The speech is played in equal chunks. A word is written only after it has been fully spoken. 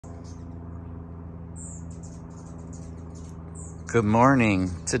Good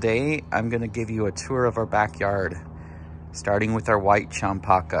morning. Today I'm going to give you a tour of our backyard, starting with our white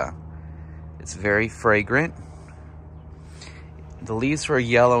Champaca. It's very fragrant. The leaves were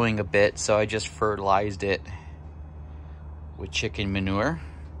yellowing a bit, so I just fertilized it with chicken manure.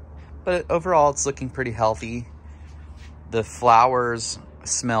 But overall, it's looking pretty healthy. The flowers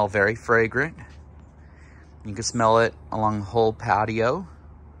smell very fragrant. You can smell it along the whole patio.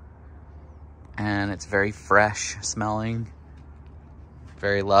 And it's very fresh smelling.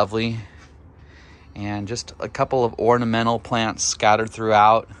 Very lovely. And just a couple of ornamental plants scattered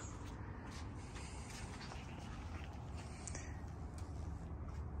throughout.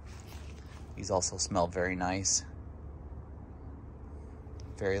 These also smell very nice.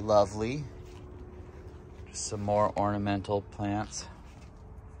 Very lovely. Just some more ornamental plants.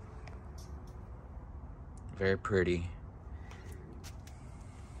 Very pretty.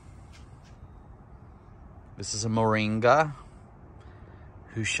 This is a Moringa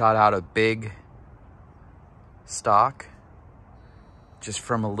who shot out a big stalk just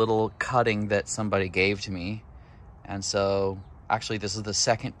from a little cutting that somebody gave to me. And so actually this is the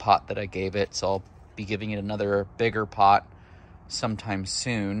second pot that I gave it, so I'll be giving it another bigger pot sometime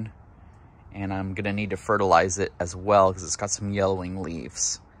soon. And I'm gonna need to fertilize it as well because it's got some yellowing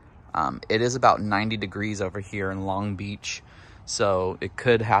leaves. It is about 90 degrees over here in Long Beach, so it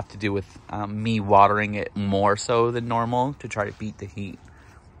could have to do with me watering it more so than normal to try to beat the heat.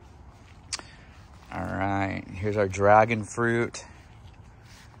 All right, here's our dragon fruit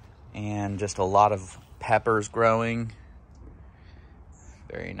and just a lot of peppers growing.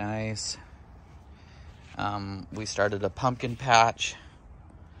 Very nice. We started a pumpkin patch,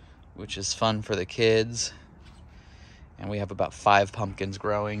 which is fun for the kids. And we have about 5 pumpkins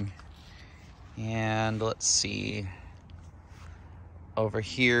growing. And let's see. Over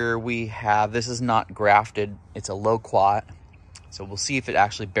here we have, this is not grafted, it's a loquat. So we'll see if it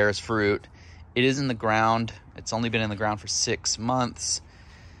actually bears fruit. It is in the ground. It's only been in the ground for 6 months.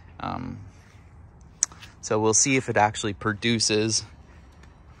 So we'll see if it actually produces.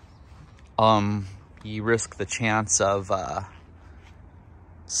 You risk the chance of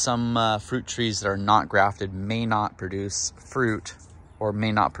some fruit trees that are not grafted may not produce fruit or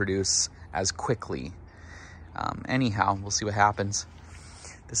may not produce as quickly. Anyhow, we'll see what happens.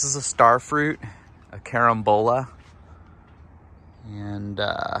 This is a star fruit, a carambola, and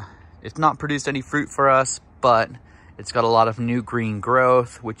it's not produced any fruit for us, but it's got a lot of new green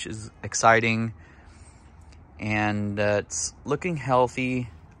growth, which is exciting, and it's looking healthy.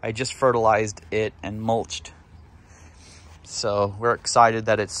 I just fertilized it and mulched. So we're excited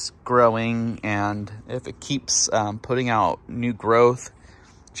that it's growing, and if it keeps putting out new growth,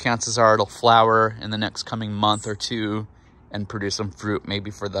 chances are it'll flower in the next coming month or two and produce some fruit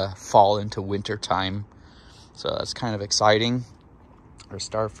maybe for the fall into winter time. So that's kind of exciting. Our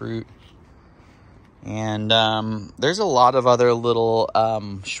star fruit. And there's a lot of other little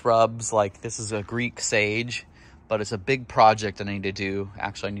shrubs, like this is a Greek sage, but it's a big project I need to do.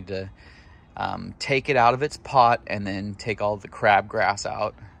 Actually, I need to take it out of its pot and then take all the crabgrass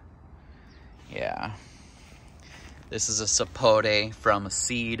out. Yeah. This is a sapote from a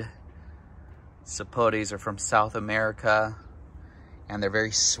seed. Sapotes are from South America, and they're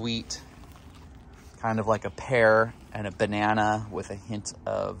very sweet, kind of like a pear and a banana with a hint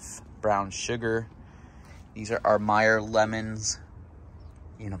of brown sugar. These are our Meyer lemons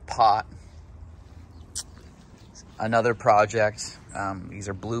in a pot. Another project, these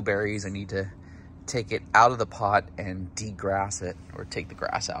are blueberries. I need to take it out of the pot and degrass it, or take the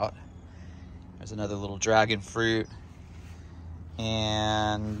grass out. There's another little dragon fruit.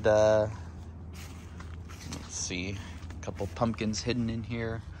 And let's see, a couple pumpkins hidden in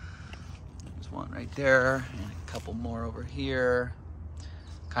here. There's one right there, and a couple more over here.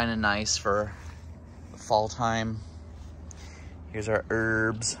 Kind of nice for the fall time. Here's our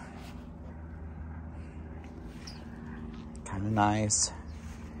herbs. Kind of nice.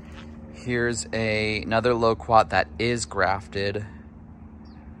 Here's another loquat that is grafted.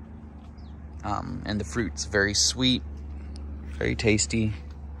 And the fruit's very sweet, very tasty.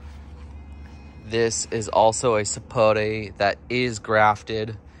 This is also a sapote that is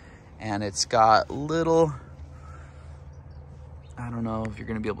grafted, and it's got little, I don't know if you're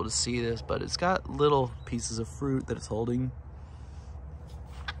gonna be able to see this, but it's got little pieces of fruit that it's holding.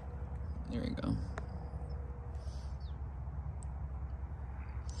 There you go.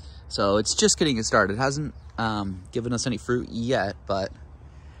 So it's just getting it started. It hasn't given us any fruit yet, but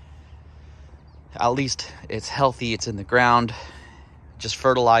at least it's healthy. It's in the ground. Just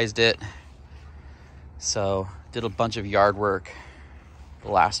fertilized it. So did a bunch of yard work.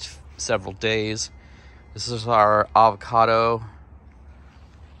 the last several days. This is our avocado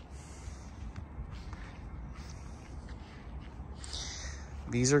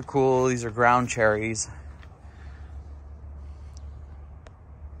These are cool. These are ground cherries.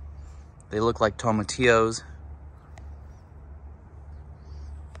 They look like tomatillos,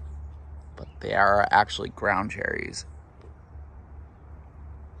 but they are actually ground cherries.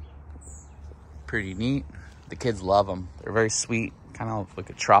 Pretty neat. The kids love them. They're very sweet, kind of like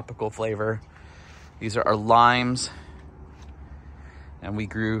a tropical flavor. These are our limes. And we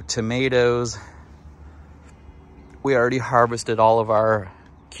grew tomatoes. We already harvested all of our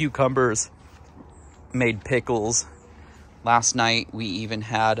cucumbers, made pickles. Last night we even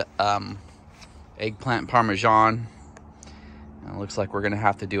had eggplant parmesan. And it looks like we're gonna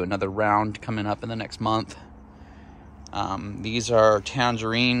have to do another round coming up in the next month. These are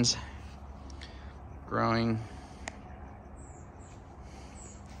tangerines growing.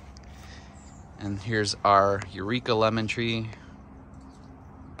 And here's our Eureka Lemon tree.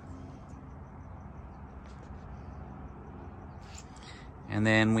 And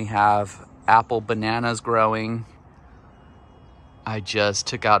then we have apple bananas growing. I just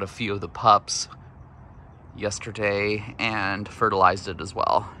took out a few of the pups yesterday and fertilized it as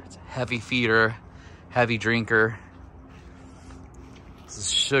well. It's a heavy feeder, heavy drinker. This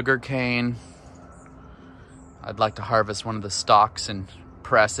is sugar cane. I'd like to harvest one of the stalks and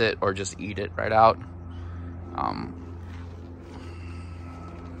press it or just eat it right out.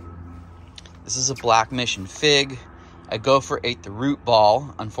 This is a black mission fig. A gopher ate the root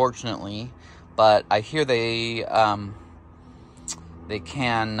ball, unfortunately, but I hear they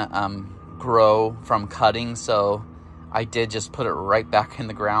can grow from cutting, so I did just put it right back in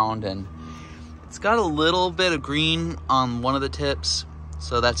the ground, and it's got a little bit of green on one of the tips,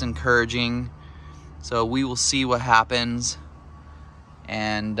 so that's encouraging. So we will see what happens,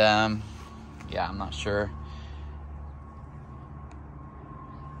 and yeah, I'm not sure.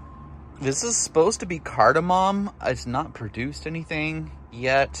 This is supposed to be cardamom. It's not produced anything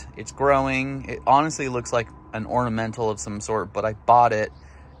yet. It's growing. It honestly looks like an ornamental of some sort, but I bought it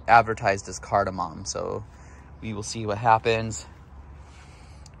advertised as cardamom, so we will see what happens.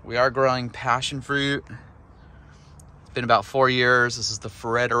 We are growing passion fruit. It's been about 4 years. This is the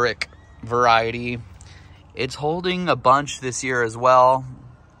Frederick variety. It's holding a bunch this year as well,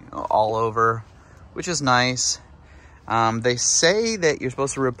 you know, all over, which is nice. They say that you're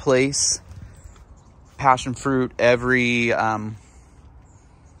supposed to replace passion fruit every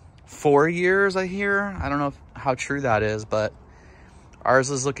 4 years, I hear. I don't know how true that is, but ours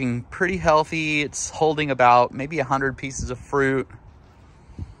is looking pretty healthy. It's holding about maybe 100 pieces of fruit,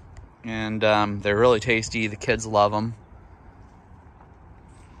 and they're really tasty. The kids love them.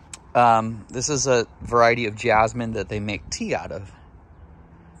 This is a variety of jasmine that they make tea out of.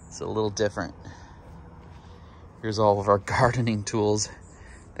 It's a little different. Here's all of our gardening tools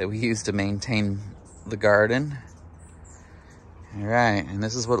that we use to maintain the garden. All right, and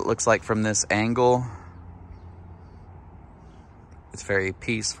this is what it looks like from this angle. It's very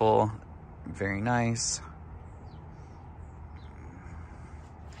peaceful, very nice.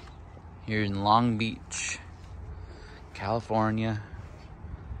 Here in Long Beach, California.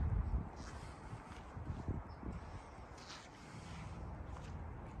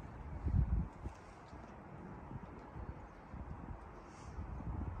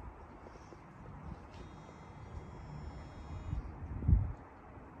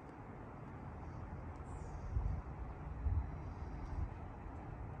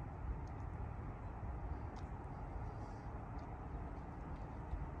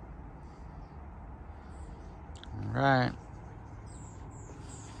 All right.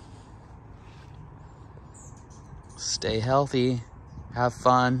 Stay healthy, have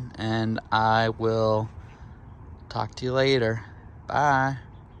fun, and I will talk to you later. Bye.